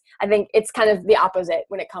text. I think it's kind of the opposite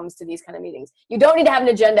when it comes to these kind of meetings. You don't need to have an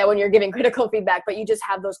agenda when you're giving critical feedback, but you just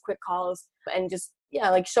have those quick calls and just, yeah,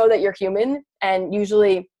 like show that you're human. And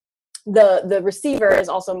usually the receiver is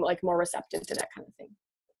also like more receptive to that kind of thing.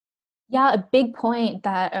 Yeah, a big point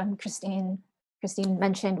that Christine Christine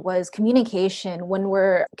mentioned was communication. When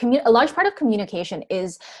a large part of communication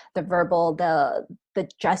is the verbal, the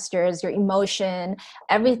gestures, your emotion,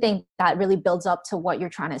 everything that really builds up to what you're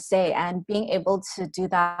trying to say. And being able to do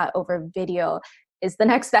that over video is the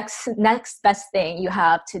next best thing you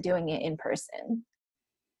have to doing it in person.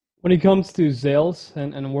 When it comes to sales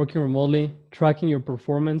and working remotely, tracking your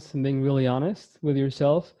performance and being really honest with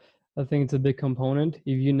yourself, I think it's a big component.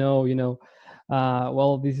 If you know,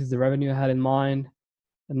 well, this is the revenue I had in mind,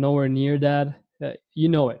 and nowhere near that, you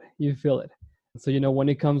know it, you feel it. So, when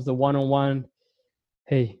it comes to one-on-one,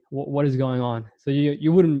 hey, what is going on? So you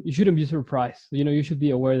shouldn't be surprised. You should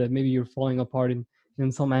be aware that maybe you're falling apart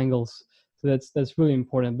in some angles. So that's really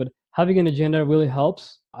important. But having an agenda really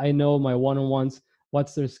helps. I know my one-on-ones,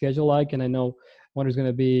 what's their schedule like, and I know what is going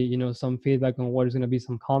to be, some feedback on what is going to be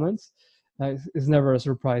some comments. It's never a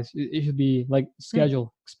surprise. It should be like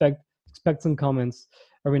schedule. Expect some comments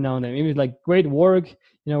every now and then. Maybe like, great work,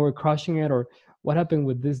 we're crushing it, or what happened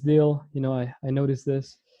with this deal? I noticed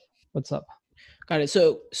this. What's up? Got it.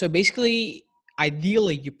 So basically,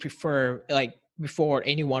 ideally, you prefer, like, before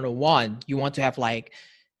any one-on-one, you want to have like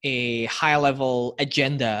a high-level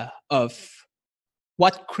agenda of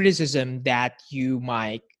what criticism that you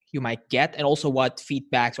might get, and also what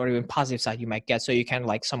feedbacks or even positive side you might get, so you can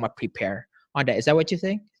like somewhat prepare on that. Is that what you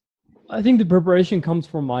think? I think the preparation comes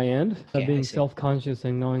from my end, being self-conscious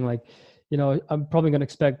and knowing like, I'm probably going to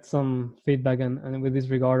expect some feedback and with this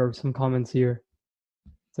regard, or some comments here.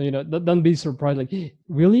 So, don't be surprised, like,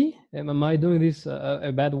 really? Am I doing this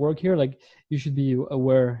a bad work here? Like, you should be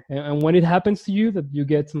aware. And when it happens to you that you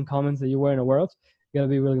get some comments that you weren't aware of, you got to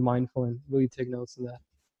be really mindful and really take notes of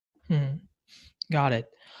that. Got it.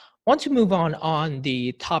 I want to move on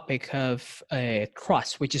the topic of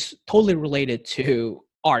trust, which is totally related to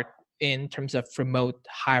ARC in terms of remote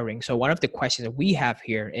hiring. So one of the questions that we have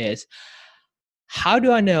here is, how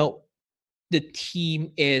do I know the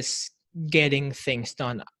team is getting things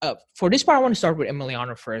done? For this part, I want to start with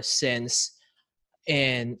Emiliano first, since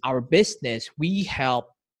in our business, we help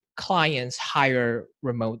clients hire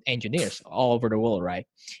remote engineers all over the world, right?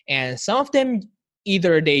 And some of them,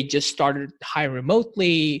 either they just started hiring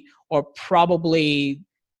remotely, or probably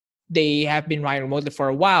they have been hiring remotely for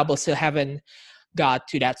a while, but still haven't got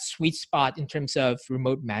to that sweet spot in terms of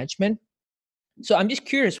remote management. So I'm just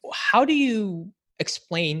curious, how do you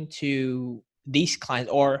explain to these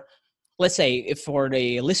clients, or let's say if for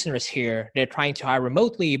the listeners here, they're trying to hire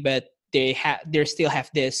remotely, but they still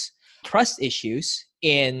have this trust issues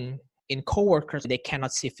in coworkers they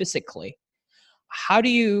cannot see physically. How do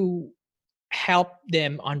you help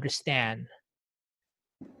them understand?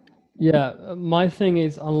 Yeah, my thing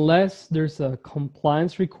is, unless there's a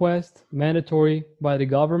compliance request mandatory by the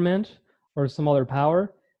government or some other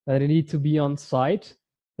power that it need to be on site,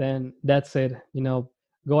 then that's it.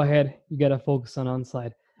 Go ahead. You gotta focus on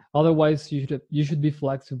site. Otherwise, you should be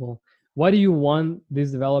flexible. Why do you want this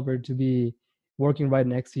developer to be working right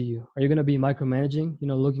next to you? Are you gonna be micromanaging?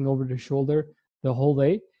 Looking over the shoulder the whole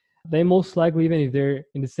day? They most likely, even if they're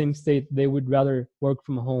in the same state, they would rather work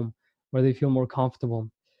from home where they feel more comfortable.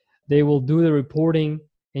 They will do the reporting,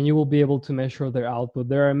 and you will be able to measure their output.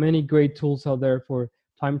 There are many great tools out there for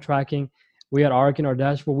time tracking. We at ARC in our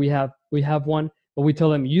dashboard, we have one, but we tell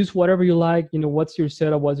them, use whatever you like. What's your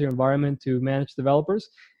setup, what's your environment to manage developers.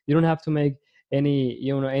 You don't have to make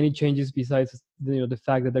any changes besides the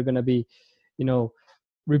fact that they're going to be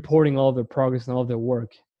reporting all of their progress and all of their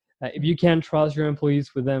work. If you can't trust your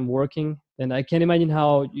employees with them working, then I can't imagine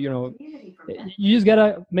how, you just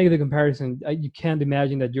gotta make the comparison. You can't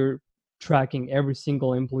imagine that you're tracking every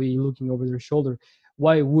single employee, looking over their shoulder.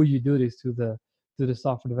 Why would you do this to the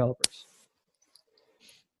software developers?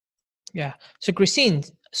 Yeah. So Christine,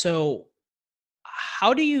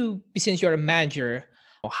 how do you, since you're a manager,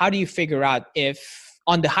 how do you figure out if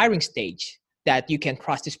on the hiring stage that you can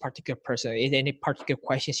trust this particular person? Is there any particular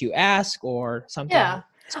questions you ask or something? Yeah.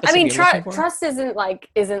 I mean, trust isn't like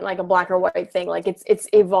a black or white thing. Like it's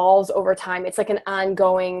evolves over time. It's like an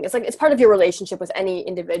ongoing, it's part of your relationship with any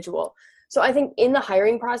individual. So I think in the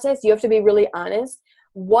hiring process, you have to be really honest.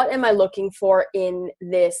 What am I looking for in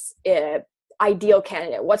this ideal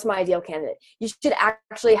candidate? What's my ideal candidate? You should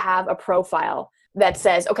actually have a profile that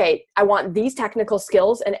says, okay, I want these technical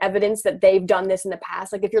skills and evidence that they've done this in the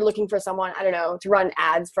past. Like if you're looking for someone, I don't know, to run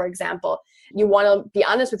ads, for example, you want to be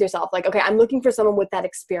honest with yourself. Like, okay, I'm looking for someone with that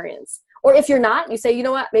experience. Or if you're not, you say, you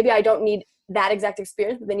know what, maybe I don't need that exact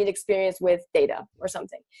experience, but they need experience with data or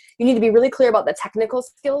something. You need to be really clear about the technical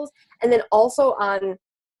skills. And then also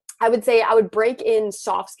I would say I would break in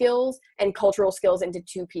soft skills and cultural skills into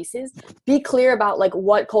two pieces. Be clear about like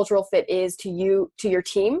what cultural fit is to you, to your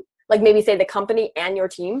team. like maybe say the company and your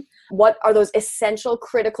team, what are those essential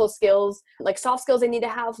critical skills, like soft skills they need to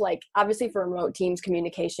have, like obviously for remote teams,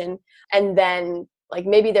 communication, and then like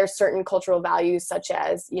maybe there's certain cultural values such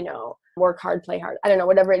as, you know, work hard, play hard. I don't know,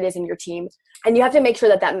 whatever it is in your team. And you have to make sure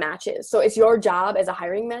that that matches. So it's your job as a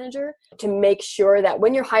hiring manager to make sure that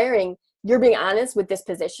when you're hiring, you're being honest with this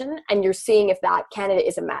position and you're seeing if that candidate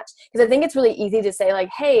is a match. Because I think it's really easy to say like,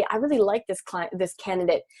 hey, I really like this client, this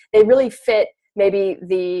candidate. They really fit maybe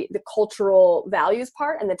the cultural values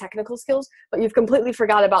part and the technical skills, but you've completely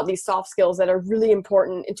forgot about these soft skills that are really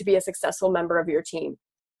important to be a successful member of your team.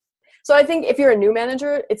 So I think if you're a new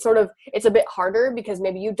manager, it's a bit harder because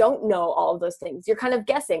maybe you don't know all of those things. You're kind of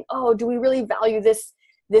guessing, oh, do we really value this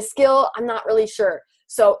skill? I'm not really sure.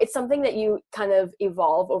 So it's something that you kind of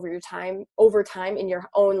evolve over time in your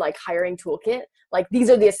own like hiring toolkit. Like these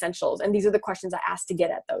are the essentials and these are the questions I ask to get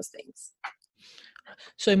at those things.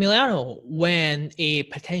 So Emiliano, when a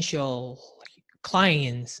potential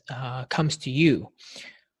client comes to you,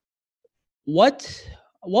 what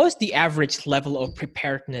was the average level of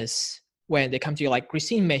preparedness when they come to you? Like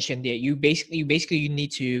Christine mentioned, that you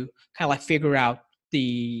need to kind of like figure out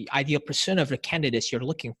the ideal persona of the candidates you're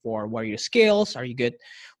looking for. What are your skills? Are you good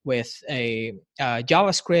with a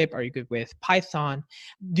JavaScript? Are you good with Python?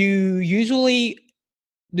 Do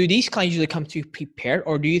these clients usually come to you prepared,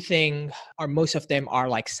 or do you think most of them are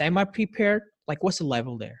like semi-prepared? Like what's the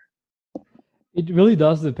level there? It really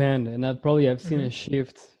does depend, and I've seen a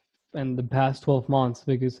shift in the past 12 months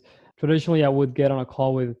because traditionally I would get on a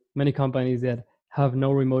call with many companies that have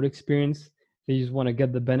no remote experience. They just want to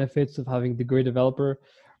get the benefits of having the great developer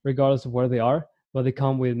regardless of where they are, but they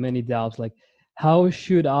come with many doubts like, how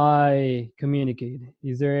should I communicate?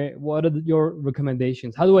 What are your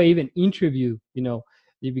recommendations? How do I even interview,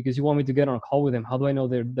 because you want me to get on a call with them? How do I know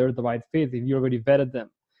they're the right fit if you already vetted them?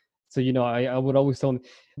 So, I would always tell them,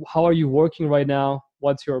 how are you working right now?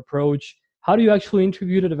 What's your approach? How do you actually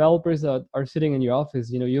interview the developers that are sitting in your office?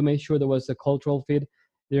 You make sure there was a cultural fit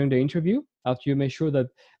during the interview after you make sure that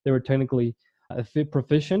they were technically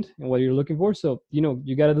proficient in what you're looking for. So,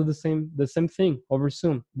 you got to do the same thing over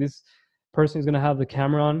Zoom. This person is going to have the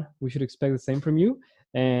camera on. We should expect the same from you.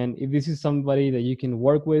 And if this is somebody that you can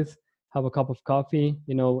work with, have a cup of coffee,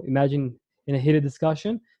 imagine in a heated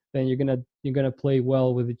discussion, then you're gonna play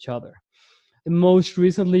well with each other. And most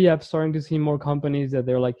recently, I'm starting to see more companies that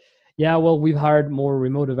they're like, yeah, well, we've hired more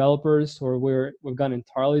remote developers, or we've gone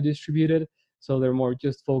entirely distributed, so they're more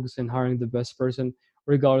just focused on hiring the best person,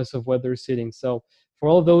 regardless of where they're sitting. So for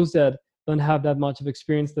all those that don't have that much of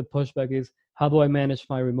experience, the pushback is, how do I manage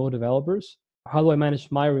my remote developers? How do I manage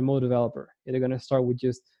my remote developer? They're gonna start with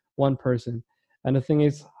just one person, and the thing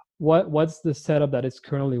is, what's the setup that is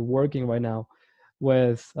currently working right now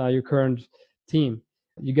with your current team?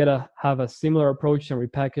 You gotta have a similar approach and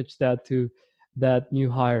repackage that to that new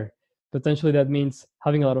hire. Potentially that means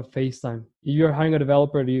having a lot of FaceTime. If you're hiring a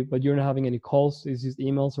developer, but you're not having any calls, it's just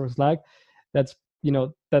emails or Slack, that's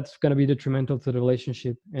gonna be detrimental to the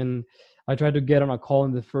relationship. And I try to get on a call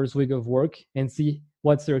in the first week of work and see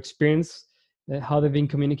what's their experience, how they've been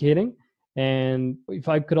communicating. And if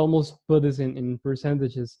I could almost put this in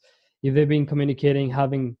percentages, if they've been communicating,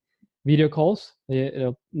 having video calls,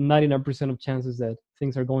 99% of chances that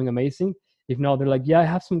things are going amazing. If not, they're like, yeah, I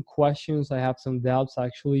have some questions, I have some doubts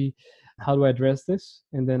actually, how do I address this?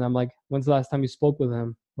 And then I'm like, when's the last time you spoke with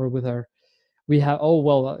him or with her?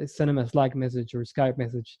 Send him a Slack message or Skype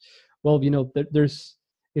message. Well,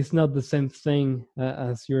 it's not the same thing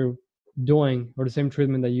as you're doing, or the same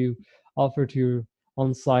treatment that you offer to your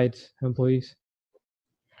on-site employees.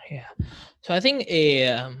 Yeah. So I think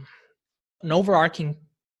an overarching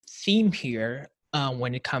theme here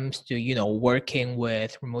when it comes to working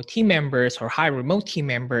with remote team members or high remote team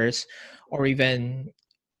members, or even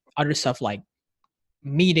other stuff like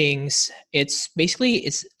meetings,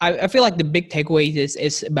 I feel like the big takeaway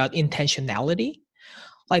is about intentionality.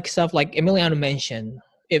 Like stuff like Emiliano mentioned,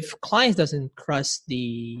 if clients doesn't trust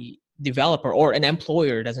the developer, or an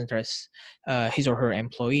employer doesn't trust his or her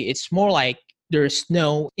employee, it's more like there's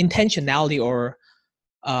no intentionality or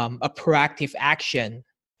a proactive action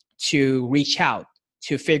to reach out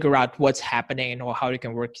to figure out what's happening or how we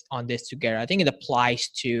can work on this together. I think it applies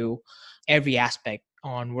to every aspect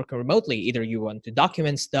on working remotely. Either you want to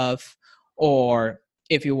document stuff, or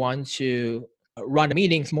if you want to run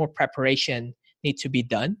meetings, more preparation needs to be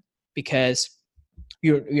done because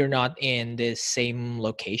you're not in the same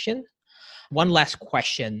location. One last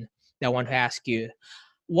question that I want to ask you: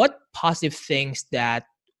 what positive things that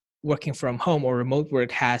working from home or remote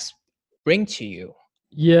work has bring to you?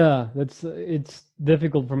 Yeah, it's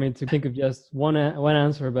difficult for me to think of just one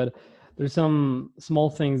answer, but there's some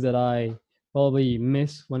small things that I probably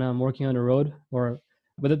miss when I'm working on the road,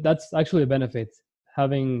 but that's actually a benefit.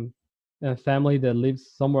 Having a family that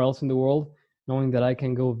lives somewhere else in the world, knowing that I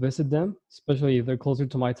can go visit them, especially if they're closer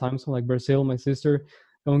to my time zone, like Brazil, my sister,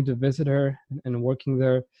 going to visit her and working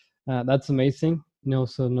there, that's amazing.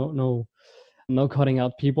 So no cutting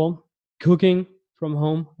out people. Cooking from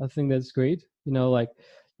home, I think that's great. Like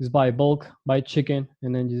just buy chicken,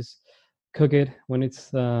 and then just cook it when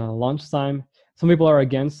it's lunchtime. Some people are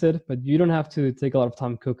against it, but you don't have to take a lot of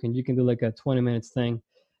time cooking. You can do like a 20 minutes thing.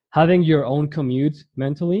 Having your own commute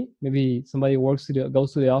mentally, maybe somebody goes to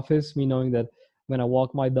the office, me knowing that I'm gonna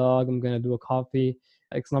walk my dog, I'm gonna do a coffee,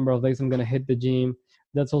 X number of days I'm gonna hit the gym.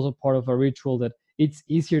 That's also part of a ritual that it's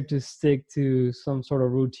easier to stick to some sort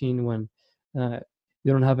of routine when you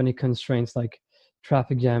don't have any constraints like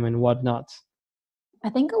traffic jam and whatnot. I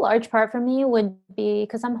think a large part for me would be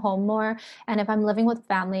because I'm home more, and if I'm living with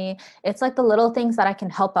family, it's like the little things that I can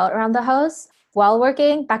help out around the house while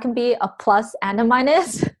working. That can be a plus and a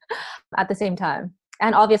minus at the same time.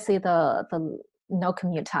 And obviously the no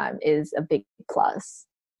commute time is a big plus.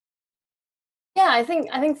 Yeah, I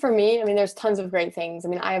think for me, I mean, there's tons of great things. I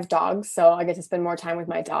mean, I have dogs, so I get to spend more time with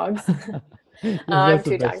my dogs. I have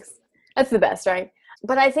 2 dogs. That's the best, right?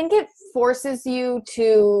 But I think it forces you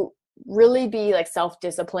to really be like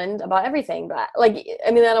self-disciplined about everything. But like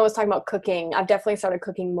Emiliano was talking about cooking, I've definitely started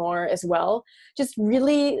cooking more as well. Just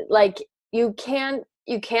really like you can't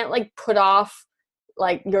like put off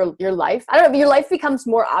like your life. I don't know, your life becomes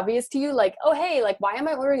more obvious to you, like, oh hey, like why am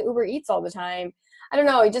I ordering Uber Eats all the time? I don't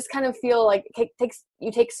know, you just kind of feel like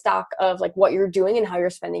you take stock of like what you're doing and how you're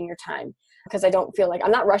spending your time, because I don't feel like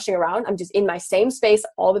I'm not rushing around. I'm just in my same space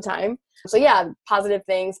all the time. So yeah, positive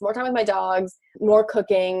things, more time with my dogs, more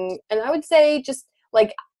cooking. And I would say just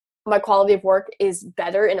like my quality of work is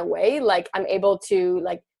better in a way. Like I'm able to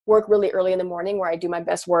like work really early in the morning where I do my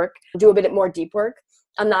best work, do a bit more deep work.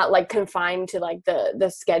 I'm not like confined to like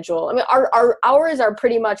the schedule. I mean, our hours are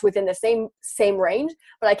pretty much within the same range,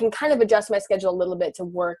 but I can kind of adjust my schedule a little bit to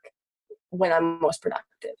work when I'm most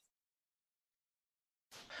productive.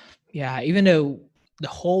 Yeah, even though the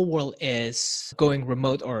whole world is going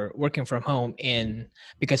remote or working from home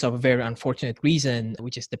because of a very unfortunate reason,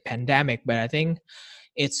 which is the pandemic, but I think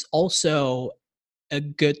it's also a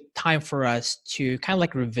good time for us to kind of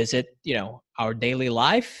like revisit, our daily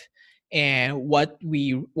life and what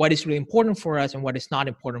is really important for us and what is not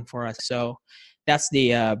important for us. So that's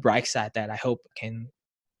the bright side that I hope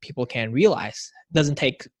people can realize. It doesn't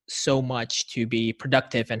take so much to be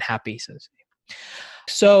productive and happy.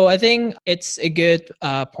 So I think it's a good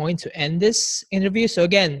point to end this interview. So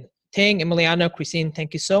again, Ting, Emiliano, Christine,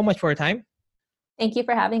 thank you so much for your time. Thank you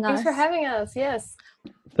for having us. Thanks for having us. Yes.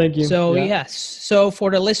 Thank you. So yes. So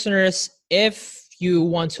for the listeners, if you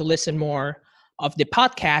want to listen more of the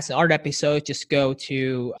podcast and other episodes, just go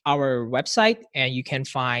to our website and you can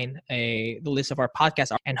find the list of our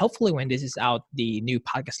podcasts. And hopefully when this is out, the new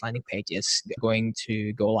podcast landing page is going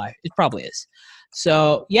to go live. It probably is.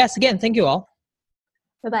 So yes, again, thank you all.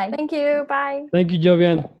 Bye-bye. Thank you. Bye. Thank you,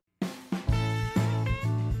 Jovian.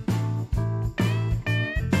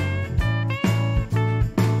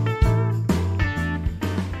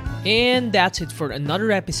 And that's it for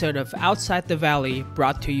another episode of Outside the Valley,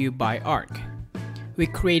 brought to you by ARC. We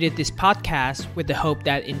created this podcast with the hope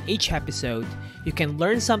that in each episode, you can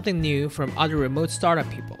learn something new from other remote startup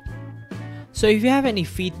people. So if you have any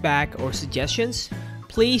feedback or suggestions,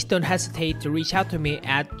 please don't hesitate to reach out to me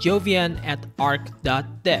at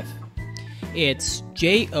jovian@arc.dev. It's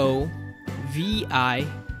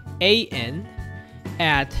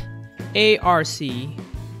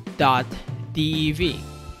jovian@arc.dev.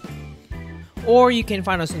 Or you can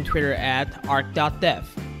find us on Twitter at arc.dev.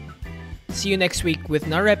 See you next week with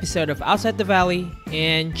another episode of Outside the Valley,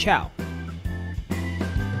 and ciao.